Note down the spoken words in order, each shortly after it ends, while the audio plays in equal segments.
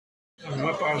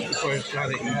Okay,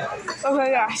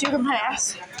 guys, you can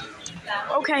pass.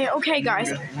 Okay,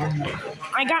 guys.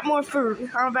 I got more food.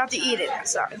 I'm about to eat it.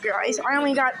 So, guys,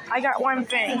 I got one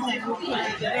thing.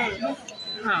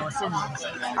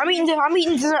 I'm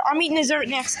eating dessert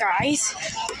next, guys.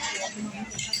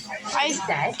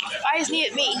 I just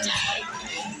need meat.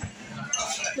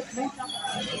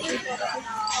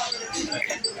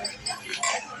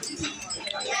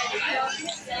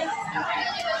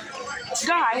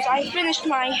 Guys, I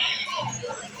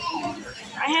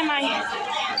had my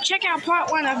check out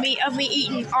part 1 of me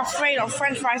eating Alfredo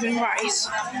French fries and rice.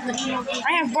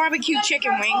 I have barbecue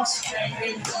chicken wings.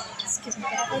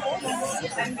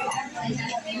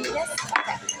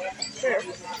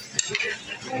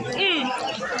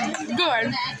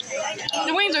 Good.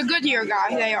 The wings are good here,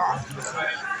 guys. They are.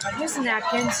 Here's the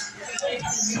napkins. I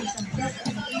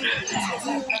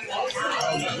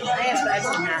asked for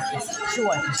extra napkins.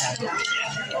 Sure.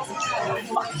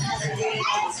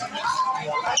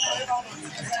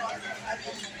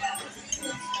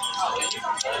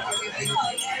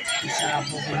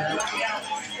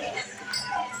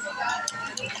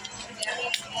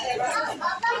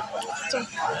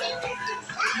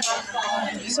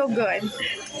 So good.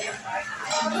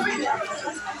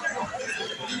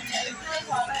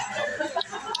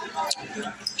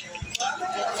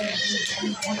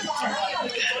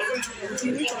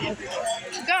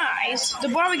 Guys, the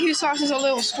barbecue sauce is a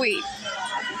little sweet.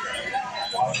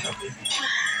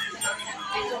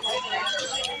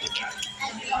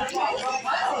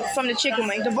 From the chicken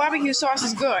wing. The barbecue sauce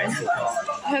is good. It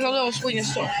has a little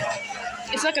sweetness to it.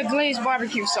 It's like a glazed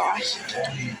barbecue sauce.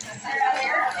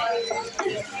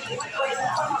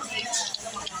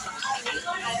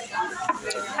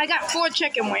 I got 4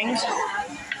 chicken wings.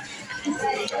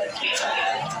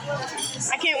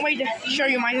 I can't wait to show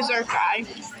you my dessert, guys.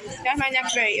 That's my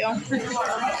next video.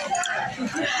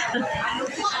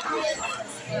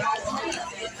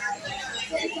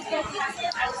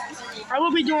 I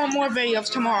will be doing more videos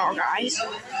tomorrow, guys.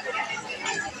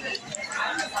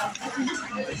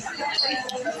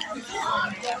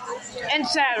 And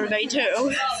Saturday,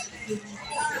 too.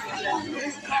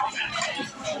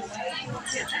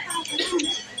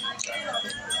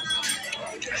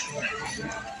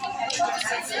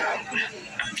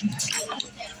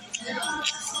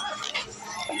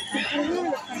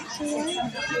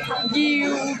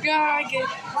 You got it.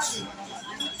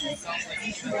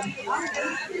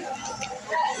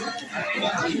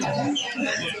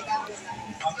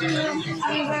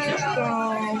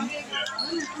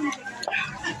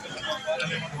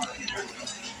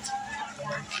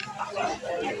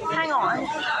 Hang on.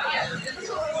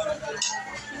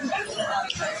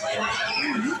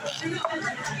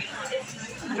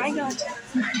 I got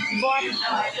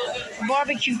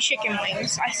barbecue chicken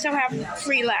wings. I still have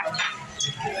 3 left.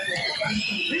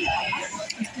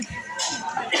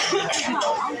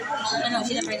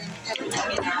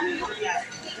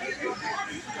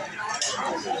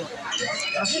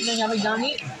 Have we done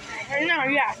it? No,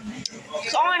 yeah.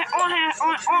 So all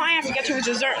I have to get to is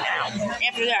dessert now.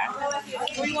 After that.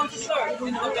 What do you want for dessert?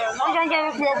 I'm gonna go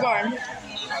with real good.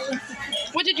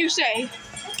 What did you say?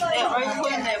 Yeah, are you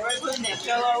putting that? We're putting that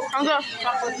jello. I'm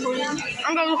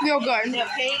gonna look real good. That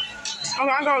cake.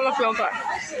 Okay, I'm gonna look real good.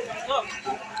 Look.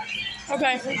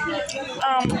 Okay.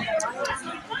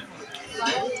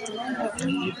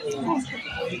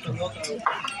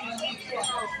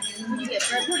 You get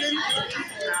bread pudding?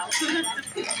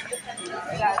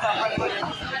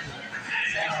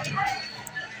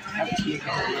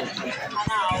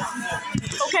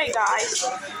 Okay, guys.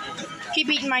 Keep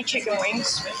eating my chicken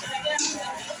wings.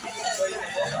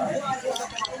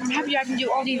 I'm happy I can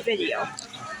do all these videos.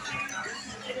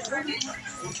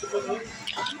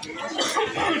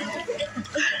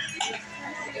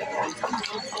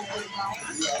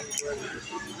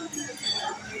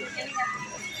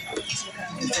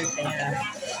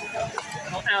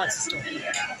 Oh, Alex is still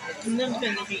here. Never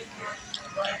been to me.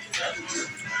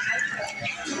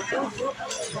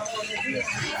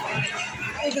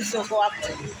 You can still go up.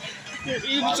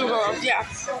 You can still go up, yeah.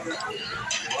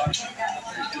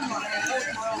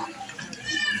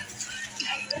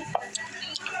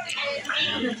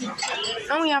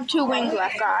 I only have 2 wings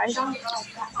left, guys.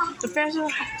 The first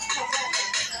one,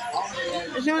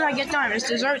 as soon as I get done, it's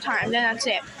dessert time, then that's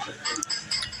it.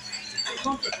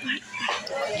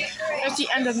 That's the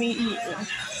end of me eating.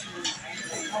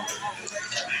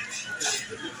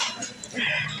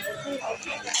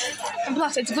 And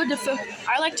plus, it's good to fill.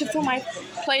 I like to fill my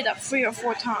plate up 3 or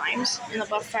 4 times in the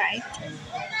buffet,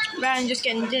 rather than just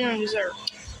getting dinner and dessert.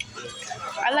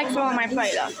 I like filling my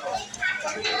plate up.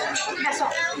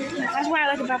 That's what I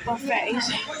like about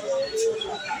buffets.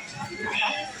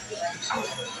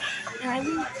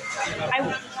 And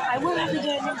I will have to get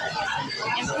it.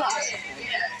 And plus,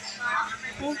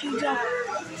 won't you just...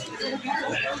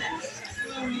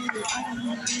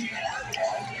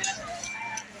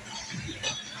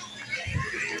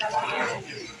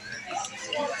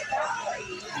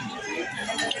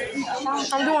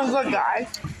 I'm doing good, guys.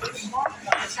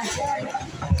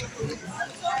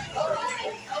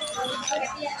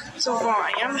 So far,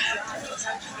 I am.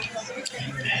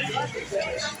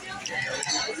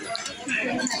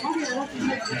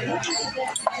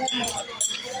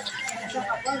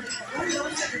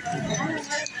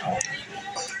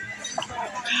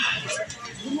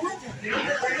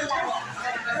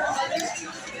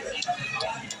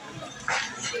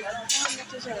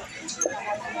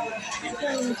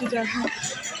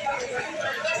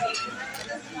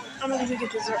 I'm gonna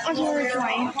get dessert. I'm gonna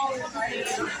try.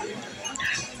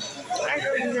 I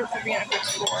really deserve to be on a good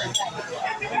score.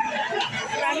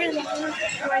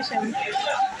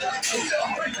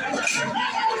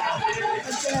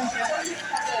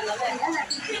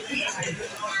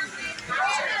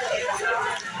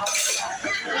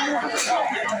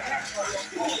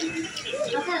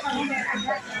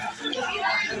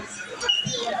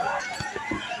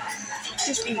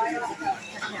 Just eat.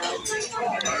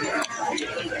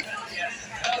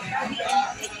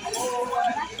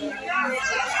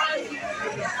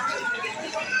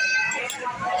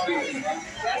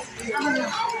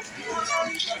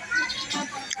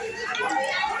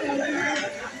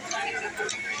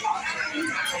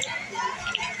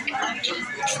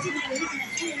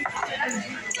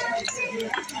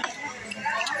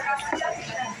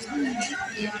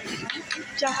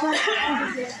 Chocolate.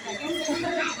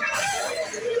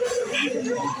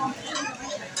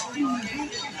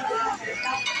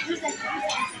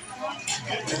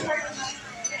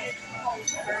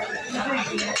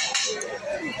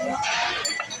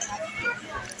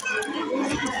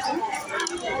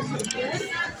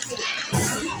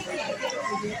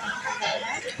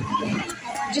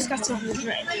 Just got something to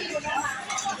drink.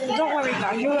 Don't worry,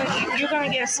 guys. You're gonna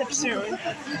get a sip soon.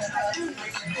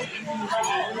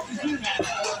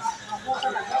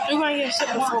 You're gonna get a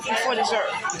sip before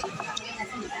dessert.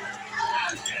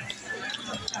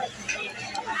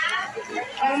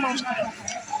 Almost.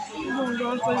 I'm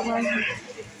going for the one.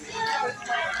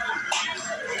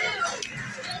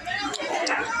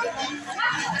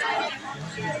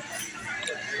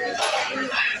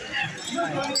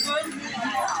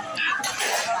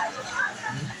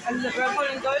 Is the bread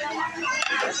pudding good? I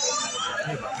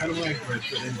don't like bread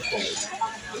pudding cold.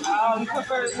 You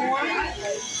prefer it warm?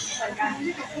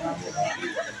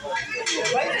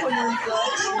 Bread pudding is good.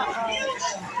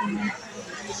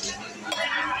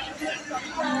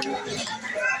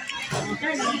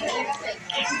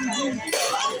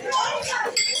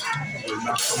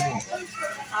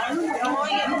 I don't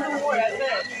get more, that's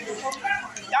it.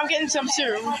 I'm getting some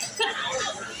soon. I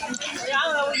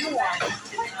don't know what you want.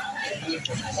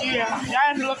 Yeah,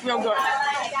 that doesn't look real good.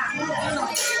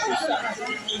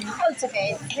 Oh, it's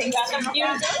okay. You got some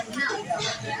here?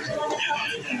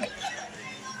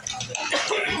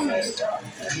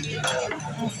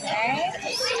 Okay.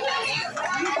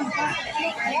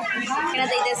 Can I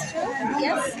take this?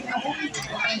 Yes?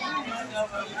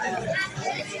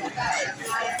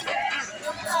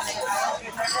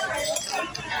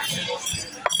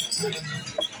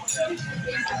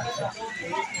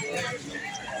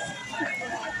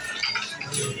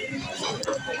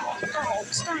 Oh,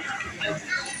 stop.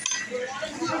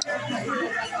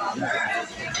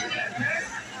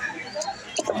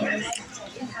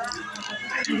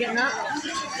 You getting up?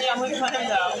 Yeah, I'm waiting for him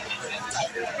though.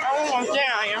 I'm almost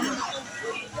there, I am.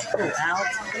 Oh, Alex.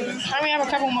 I only have a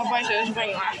couple more bites of this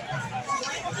wing left.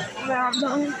 Then I'm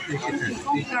done.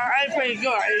 No, I did pretty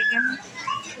good.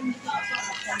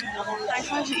 I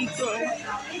tried to eat good.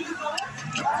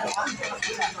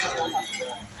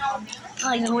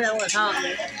 Oh, you know what that was, huh?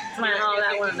 Come on, oh,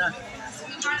 that one.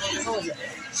 What was it?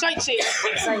 Sightseeing.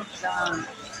 It's like,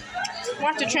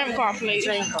 Watch the tram car, please.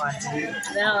 train car.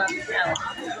 No,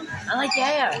 I like the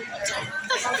hair.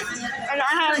 And I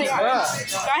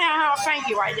have a thank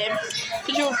you right there.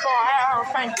 Because you were full, I have a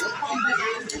thank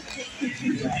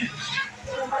you.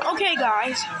 Okay,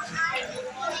 guys.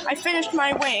 I finished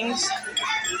my wings.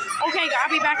 Okay, I'll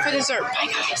be back for dessert. Bye,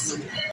 guys.